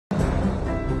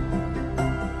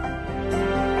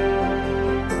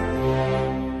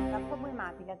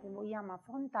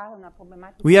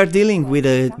We are dealing with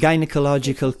a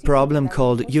gynecological problem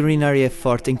called urinary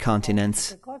effort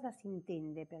incontinence.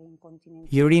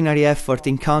 Urinary effort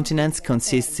incontinence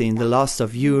consists in the loss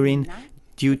of urine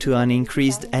due to an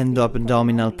increased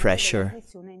endo-abdominal pressure.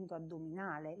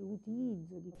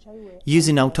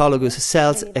 Using autologous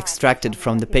cells extracted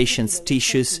from the patient's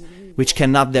tissues, which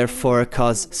cannot therefore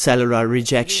cause cellular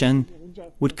rejection,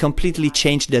 would completely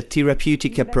change the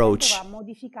therapeutic approach.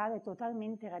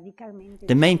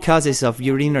 The main causes of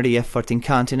urinary effort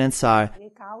incontinence are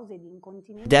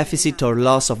deficit or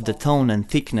loss of the tone and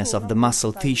thickness of the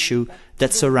muscle tissue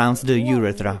that surrounds the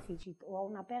urethra.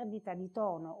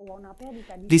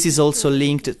 This is also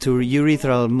linked to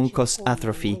urethral mucous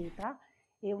atrophy,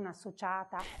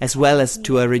 as well as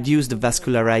to a reduced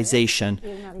vascularization,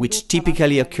 which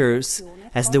typically occurs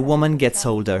as the woman gets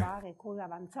older.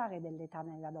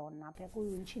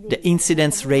 The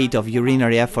incidence rate of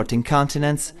urinary effort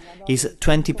incontinence is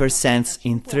 20%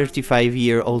 in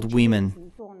 35-year-old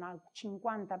women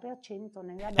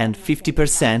and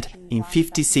 50% in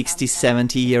 50, 60,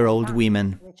 70-year-old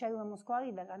women.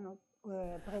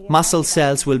 Muscle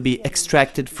cells will be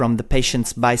extracted from the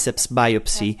patient's biceps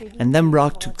biopsy and then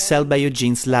brought to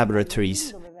Xellbiogene's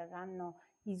laboratories,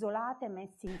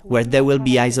 where they will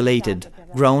be isolated,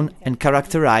 grown and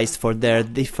characterized for their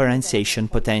differentiation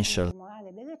potential.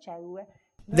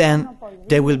 Then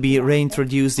they will be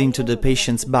reintroduced into the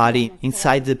patient's body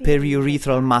inside the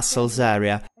periurethral muscles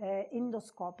area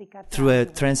through a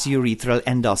transurethral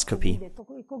endoscopy.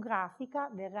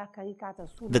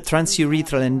 The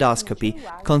transurethral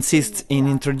endoscopy consists in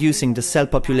introducing the cell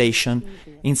population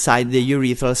inside the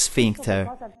urethral sphincter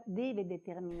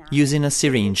using a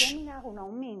syringe.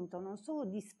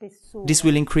 This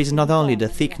will increase not only the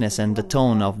thickness and the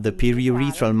tone of the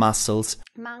periurethral muscles,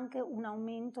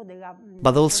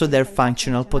 but also their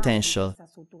functional potential,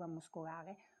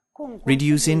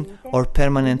 reducing or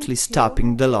permanently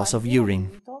stopping the loss of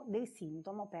urine.